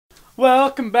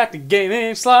Welcome back to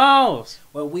Gaming Slows,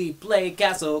 where we play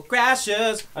Castle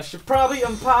Crashers. I should probably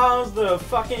unpause the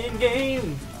fucking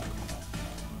game.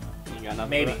 You got nothing.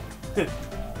 Maybe.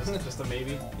 Isn't it just a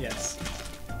maybe? Yes.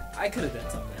 I could have done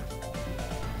something.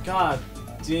 God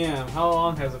damn, how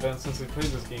long has it been since we played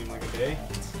this game? Like a day?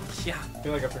 Yeah. I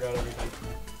feel like I forgot everything.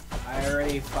 I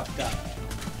already fucked up.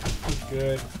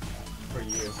 Good for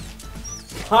you.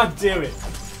 God damn it.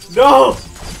 No!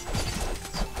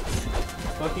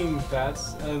 Fucking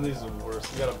bats. These are the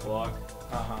worst. You gotta block.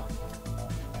 Uh-huh.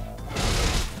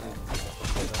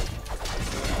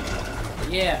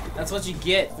 Yeah, that's what you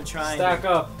get for trying Stack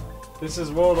up. This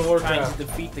is World of trying Warcraft. to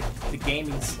defeat the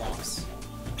gaming sloths.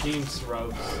 Game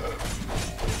Sprouts.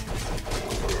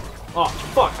 Oh,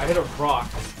 fuck. I hit a rock.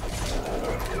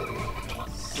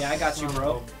 Yeah, I got you,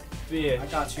 bro. Bitch. I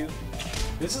got you.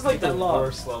 This is like the That log.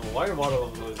 worst level. Why are water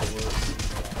levels always the worst?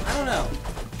 I don't know.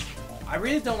 I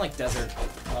really don't like desert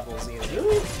levels either.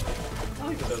 Really? I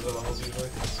like the desert levels usually.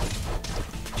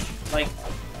 Like,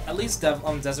 at least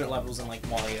desert levels in like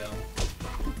Mario.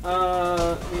 I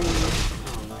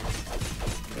don't know.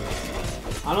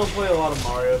 I don't play a lot of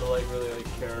Mario to like really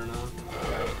like care enough.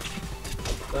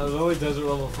 The only desert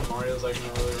level from Mario is I can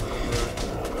really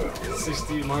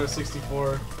remember. Mario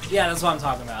 64. Yeah, that's what I'm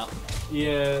talking about.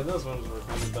 Yeah, those ones were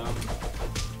kind of dumb.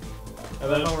 And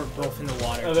then we're both in the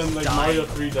water. And then like dying. Mario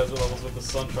 3 desert levels with the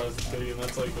sun tries to kill you, and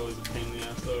that's like always a pain in the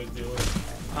ass to always deal with.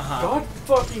 God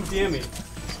fucking damn it!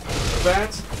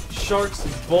 Bats, sharks,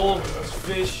 bulls,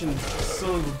 fish, and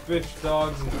son of a bitch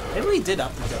dogs. And maybe we did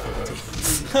up the difficulty.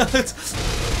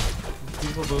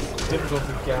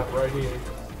 difficulty gap right here.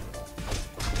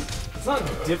 It's not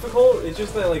difficult, it's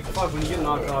just that like fuck when you get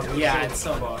knocked off. Yeah, it's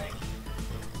so annoying.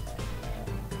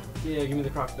 Yeah, give me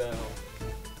the crocodile.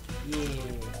 Yeah.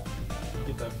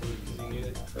 Get that food because you need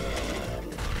it.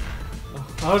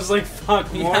 I was like,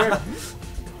 fuck more. Yeah.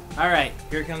 Alright,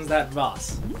 here comes that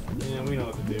boss. Yeah, we know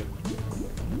what to do.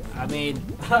 I mean,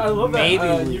 I love maybe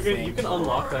that. we You can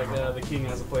unlock that the king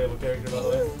as a playable character, by the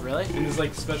way. really? And his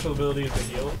like special ability is to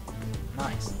heal.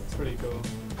 Nice. It's pretty cool.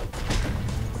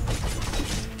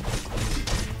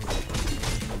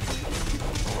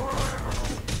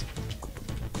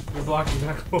 You're blocking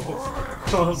that hole.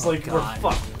 I was like, we're God.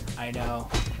 fucked. I know.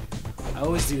 I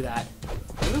always do that.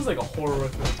 This is like a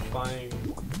horrifying.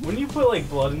 When you put like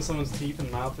blood in someone's teeth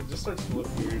and mouth, it just starts to look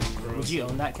weird and gross. Would you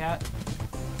own that cat?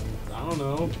 I don't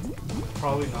know.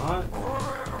 Probably not.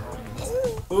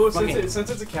 Ooh, since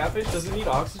it's a catfish, does it need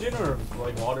oxygen or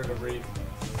like water to breathe?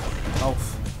 Oh.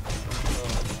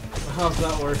 How's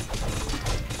that work?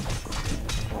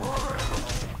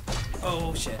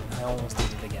 Oh shit, I almost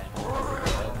did it again.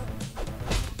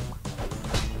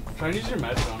 Try and use your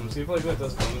magic on him. See if like that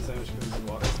does bonus damage because it's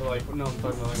water. So like, no, I'm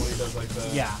talking about like when he does like the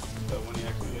when he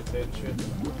actually gets hit and shit.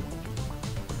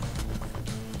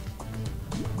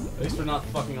 At least we're not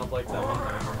fucking up like that one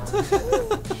time.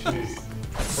 Jeez.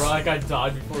 Bro, like I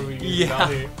died before we even got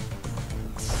here.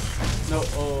 No,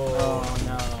 Oh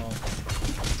no.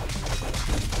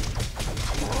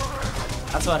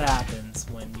 That's what happens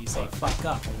when you say fuck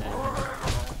up and then...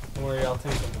 Don't worry, I'll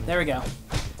take him. There we go.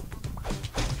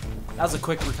 That was a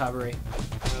quick recovery.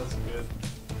 That was good.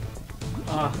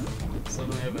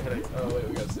 Suddenly I have a headache. Oh wait,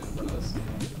 we gotta stand in front of us.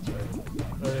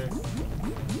 That's right.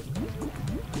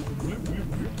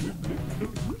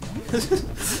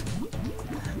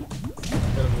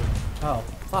 Gotta move. Oh,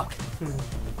 fuck.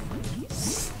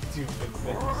 Stupid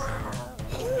things.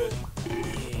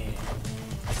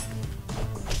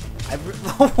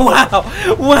 Wow!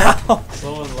 Wow!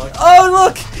 So unlucky. Oh,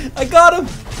 look! I got him!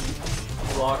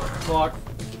 Block.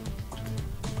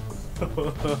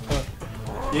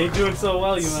 You ain't doing so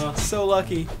well, you know. So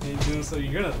lucky. You ain't doing so.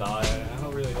 You're gonna die. I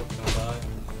don't really hope you're gonna die.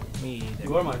 Me either.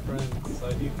 You are my friend, so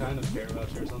I do kind of care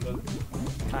about you or something.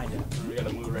 Kinda. We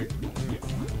gotta move right.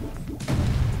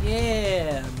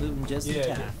 Yeah, moving just in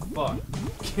Yeah, time. fuck.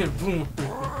 Can't boom.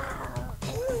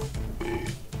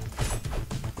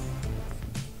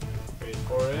 Wait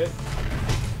for it.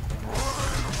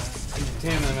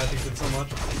 Damn, that magic did so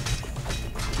much.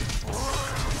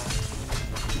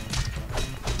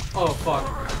 Oh fuck.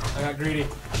 I got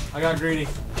greedy.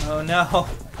 Oh no.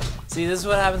 See, this is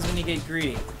what happens when you get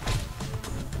greedy.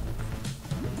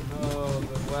 Oh,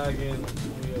 the wagon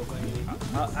wheel thingy.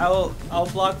 I'll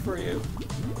block for you.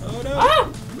 Oh no. Ah!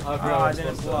 I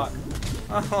didn't block.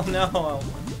 Oh no.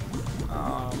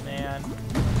 Oh man.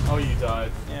 Oh, you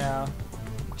died. Yeah.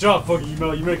 Job fucking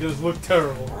email, you making this look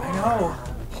terrible. I know.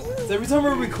 It's every time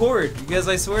we record, because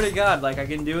I swear to God, like I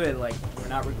can do it like we're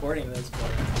not recording this, but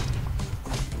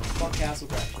fuck Castle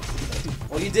Crash.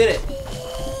 Well, you did it.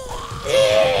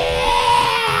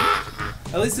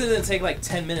 At least it didn't take like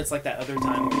 10 minutes like that other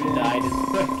time when you died.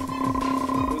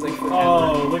 It was like forever.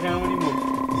 Oh, look how many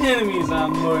more enemies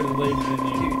I'm more later than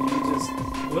you. Dude, you just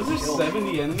Was there killed.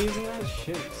 70 enemies in that?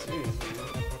 Shit, seriously.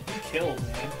 killed,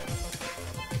 man.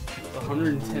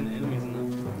 110 enemies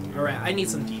in that. Alright, I need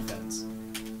some defense.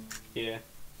 Yeah.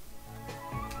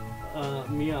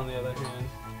 Me on the other hand.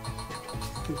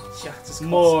 Yeah, just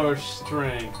More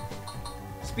strength.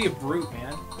 Just be a brute,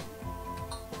 man.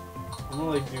 I'm gonna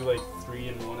like do like 3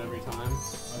 in 1 every time.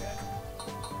 Okay.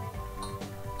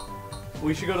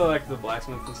 We should go to like the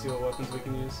blacksmith and see what weapons we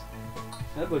can use.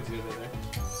 That looks good right there.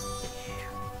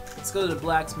 Let's go to the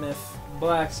blacksmith.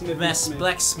 Blacksmith.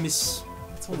 Blacksmith.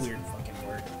 That's a weird fucking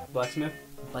word. Blacksmith.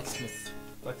 Blacksmith.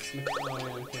 Blacksmith. Oh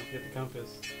yeah, we can't forget the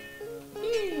compass.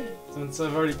 Since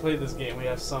I've already played this game, we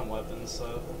have some weapons,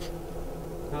 so.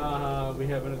 Haha, we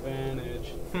have an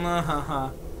advantage. Haha.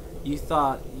 You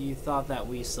thought that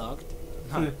we sucked?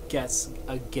 Guess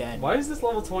again. Why is this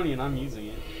level 20 and I'm using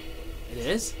it? It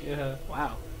is? Yeah.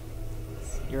 Wow.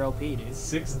 You're OP, dude.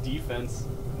 6 defense,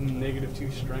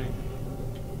 -2 strength.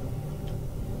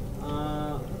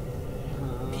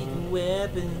 Big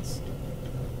weapons.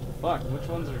 Fuck, which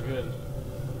ones are good?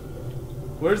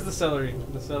 Where's the celery?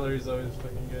 The celery's always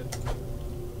fucking good.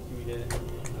 Give me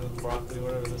that. Broccoli,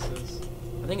 whatever this is.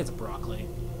 I think it's a broccoli.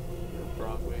 You're a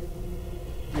broccoli.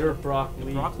 You're a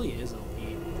broccoli. Broccoli is OP.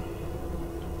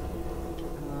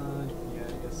 Yeah, I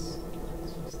guess.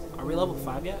 It's just, Are we level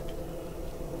 5 yet? I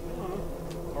don't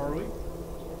know. Are we?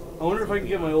 I wonder if I can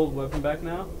get my old weapon back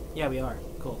now. Yeah, we are.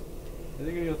 Cool. Are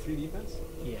they gonna go 3 defense?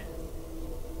 Yeah.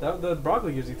 The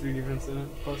broccoli gives you 3 defense in it,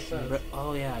 plus stats.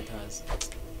 Oh yeah, it does.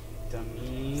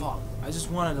 Dummy. Fuck. I just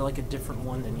wanted like a different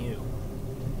one than you.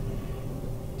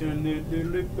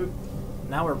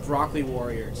 Now we're broccoli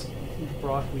warriors.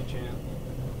 Broccoli champ.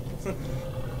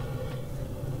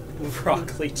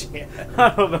 Broccoli champ. I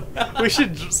don't know. We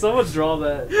should someone draw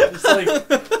that. Just like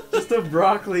just a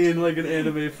broccoli in like an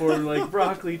anime form, like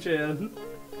broccoli chan.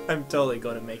 I'm totally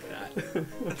gonna make that.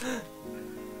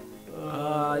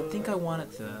 I think I want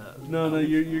it to. No,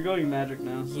 you're going magic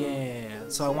now. So. Yeah.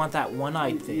 So I want that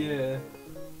one-eyed thing. Yeah.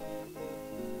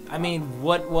 I mean,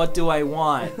 what do I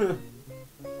want?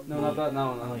 No, not that.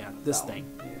 No, no. Oh yeah, this that thing.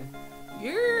 one.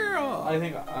 Yeah. Yeah. I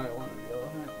think I want yellow.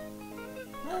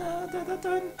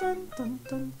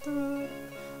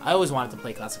 I always wanted to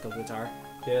play classical guitar.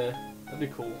 Yeah, that'd be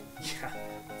cool. Yeah,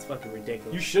 it's fucking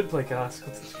ridiculous. You should play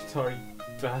classical guitar, you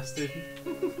bastard.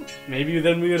 Maybe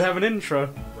then we would have an intro.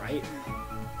 Right?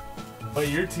 But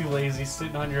you're too lazy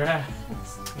sitting on your ass,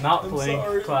 not playing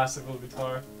sorry. classical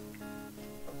guitar.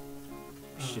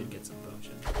 Should get some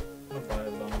potion. I'll buy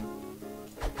a bone.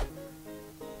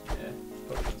 Yeah,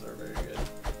 potions are very good.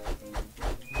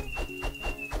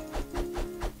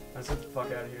 Let's get the fuck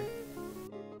out of here.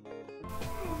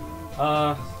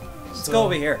 Let's go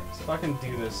over here. Let's fucking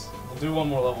do this. We'll do one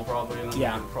more level probably, and then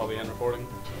Yeah. we'll probably end recording.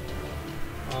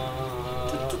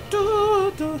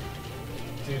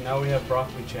 Dude, now we have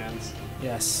broccoli chans.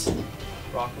 Yes.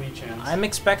 Broccoli chans. I'm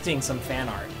expecting some fan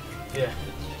art. Yeah.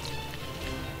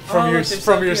 Oh, From look, they're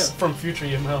so cute. from future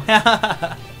Yamel.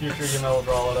 Future Yamel will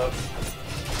draw it up.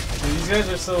 Dude, these guys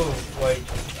are so like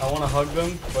I want to hug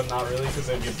them, but not really because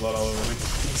they'd get blood all over me.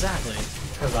 Exactly.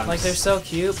 Because I'm Like they're so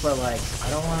cute, but like I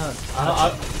don't want to.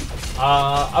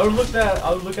 I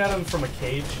would look at them from a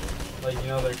cage, like you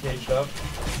know they're caged up.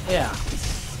 Yeah.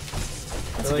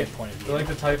 That's a They're good point of view. They're like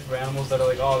the type of animals that are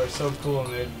like, oh, they're so cool,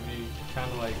 and they'd be kind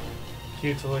of like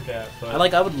cute to look at. But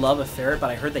I would love a ferret, but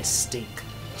I heard they stink.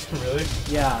 Really?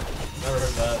 Yeah. Never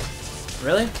heard that.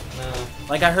 Really? No.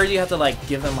 Like I heard you have to like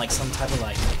give them like some type of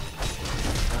like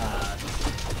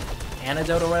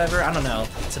antidote or whatever. I don't know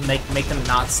to make them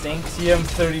not stink.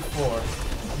 TM34.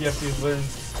 You have to learn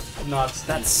not to.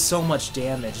 That's so much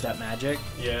damage. That magic.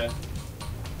 Yeah.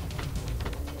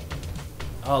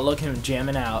 Oh, look him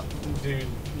jamming out. Dude,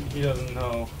 he doesn't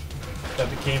know that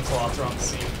the game slots are on the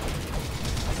scene.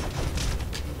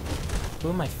 Who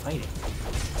am I fighting?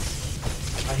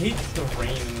 I hate the rain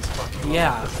in this fucking level,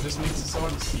 Yeah. 'cause it just makes it so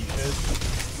hard to see shit.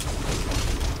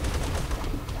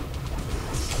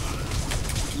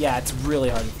 Yeah, it's really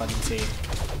hard to fucking see.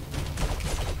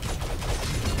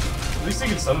 At least you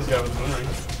can stun this guy with Moonring.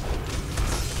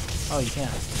 Oh, you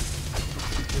can.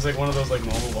 He's like one of those like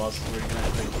normal bosses where you can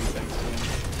actually do things to him.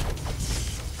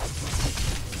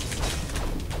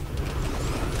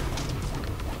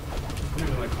 I don't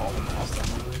even like call him boss down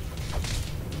really.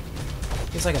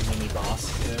 He's like a mini boss.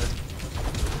 Yeah.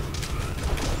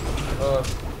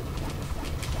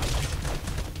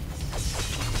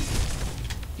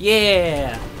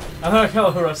 Yeah. I like how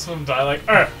the rest of them die like,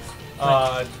 you, okay, we're good. I like how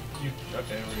the rest of them die like, you,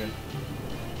 okay, we're good. I like how the rest of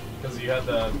them die like, you, okay, we're good. Because you had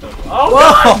the oh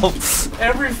God! Whoa!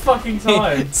 Every fucking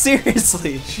time.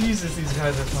 Seriously. Jesus, these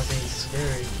guys are fucking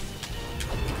scary.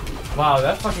 Wow,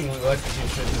 that fucking electricity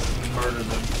shit just murdered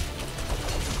them.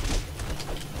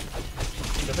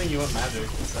 Good thing you went magic,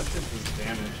 'cause that shit does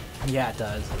damage. Yeah, it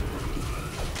does.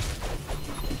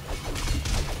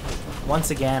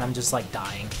 Once again, I'm just like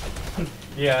dying.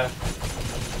 Yeah.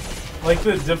 Like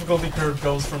the difficulty curve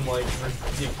goes from like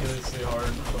ridiculously hard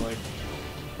to like,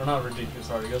 or not ridiculous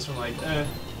hard, it goes from like to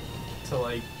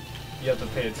like you have to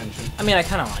pay attention. I mean, I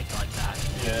kind of like it like that.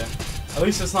 Yeah. At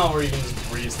least it's not where you can just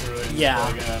breeze through it and Yeah.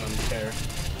 just like, I don't care.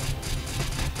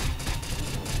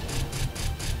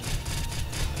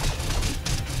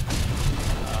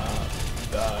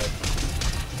 God.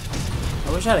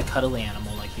 I wish I had a cuddly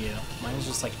animal like you. Mine is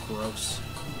just like gross.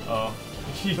 Oh.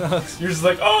 You're just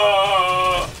like,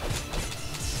 oh!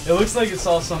 It looks like it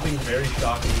saw something very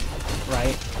shocking.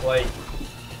 Right? Like,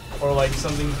 or like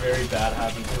something very bad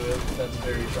happened to it. That's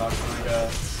very shocking.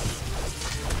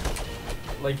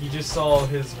 Like he just saw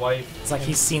his wife. It's like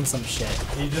he's seen some shit.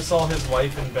 He just saw his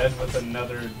wife in bed with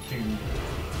another dude.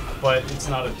 But it's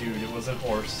not a dude, it was a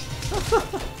horse.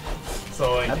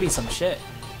 So like, That'd be some shit.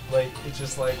 like, it's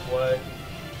just like, what?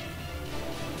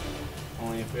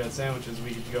 Only if we had sandwiches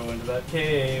we could go into that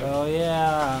cave. Oh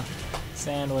yeah,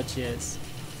 sandwiches.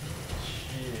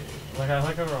 Shit. Like, I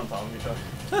like how we're on top of each other.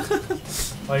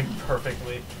 Like,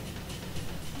 perfectly.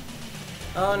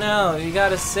 Oh no, you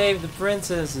gotta save the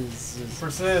princesses.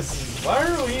 Persist. Why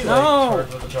are we, like, No.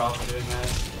 charged with the job of doing that?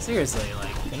 Seriously,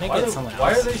 like, can I Why, get do- someone else?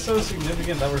 why are they so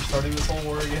significant that we're starting this whole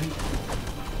war again?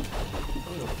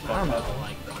 I don't know,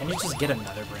 like, can you just get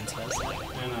another princess? I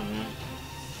don't know, man.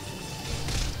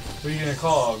 Who are you gonna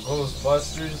call?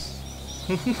 Ghostbusters?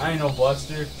 I ain't no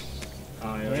Buster.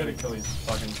 Oh yeah, we gotta kill these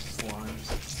fucking slimes.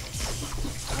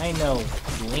 I know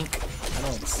Link. I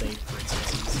don't save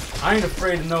princesses. I ain't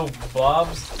afraid of no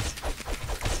blobs.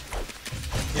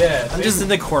 Yeah, I'm see? just in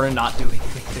the corner not doing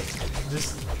anything.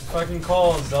 Just fucking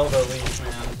call Zelda Link,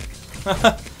 man.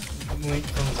 Link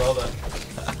from Zelda.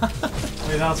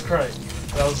 Wait, that was correct.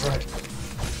 That was right.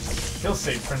 He'll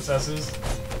save princesses,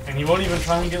 and he won't even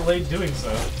try and get laid doing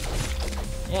so.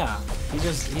 Yeah, he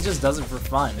just does it for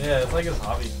fun. Yeah, it's like his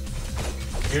hobby.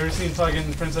 You ever seen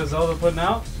fucking Princess Zelda putting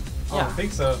out? I Yeah. don't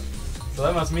think so. So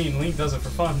that must mean Link does it for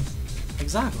fun.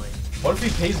 Exactly. What if he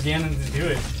pays Ganon to do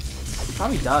it? He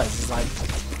probably does. It's like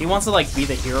he wants to like be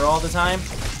the hero all the time.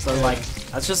 So Yeah. like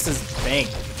that's just his thing.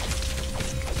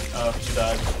 Oh, she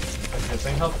died. That's a good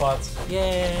thing. Health pots.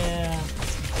 Yeah.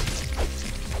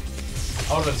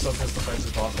 I would've been so pissed if I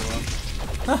just boss alone.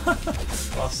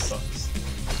 Boss sucks.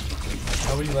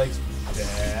 Nobody likes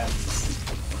that.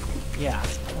 Yeah.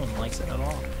 No one likes it at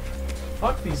all.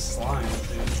 Fuck these slimes,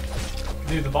 dude.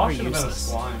 Dude, the boss They're should have been a useless.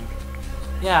 slime.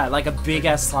 Yeah, like a big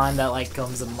ass slime that like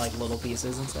comes in like little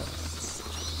pieces and stuff.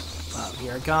 Oh,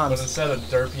 here it But comes. instead a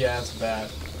derpy ass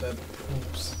bat that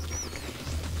poops.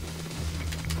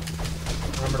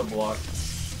 Remember to block.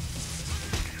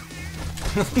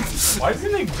 Why does he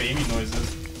make baby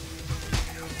noises?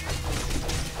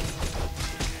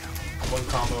 One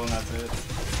combo and that's it.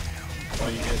 That's all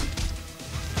you get.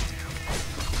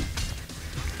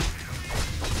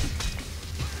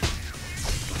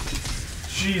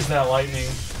 Jeez, that lightning.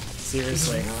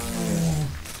 Seriously.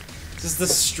 Just You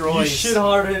destroys. shit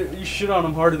on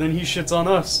him harder than he shits on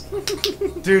us.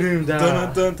 Doo-doo,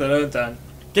 Dun, dun, dun, dun.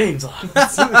 Games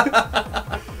lost.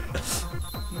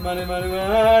 Money, money, money.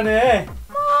 Money,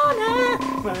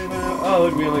 money. Oh,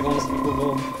 look, we have like almost equal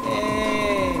gold.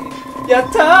 Yay!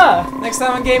 Yatta! Next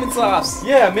time on Game and Softs.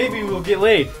 Yeah, maybe we'll get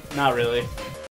laid. Not really.